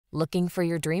Looking for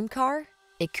your dream car?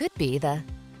 It could be the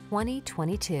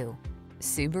 2022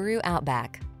 Subaru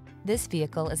Outback. This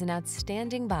vehicle is an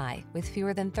outstanding buy with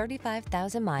fewer than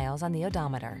 35,000 miles on the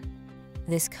odometer.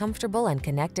 This comfortable and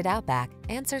connected Outback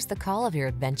answers the call of your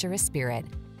adventurous spirit.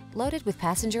 Loaded with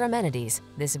passenger amenities,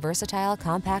 this versatile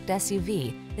compact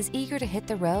SUV is eager to hit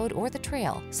the road or the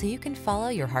trail so you can follow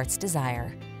your heart's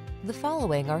desire. The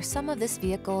following are some of this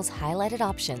vehicle's highlighted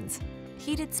options: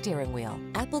 heated steering wheel,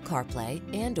 Apple CarPlay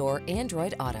and/or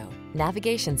Android Auto,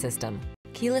 navigation system,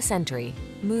 keyless entry,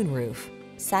 moonroof,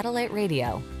 satellite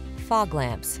radio, fog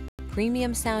lamps,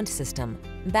 premium sound system,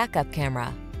 backup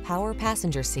camera, power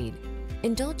passenger seat.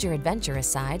 Indulge your adventurous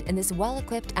side in this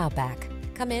well-equipped Outback.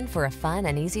 Come in for a fun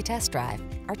and easy test drive.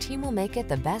 Our team will make it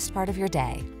the best part of your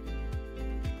day.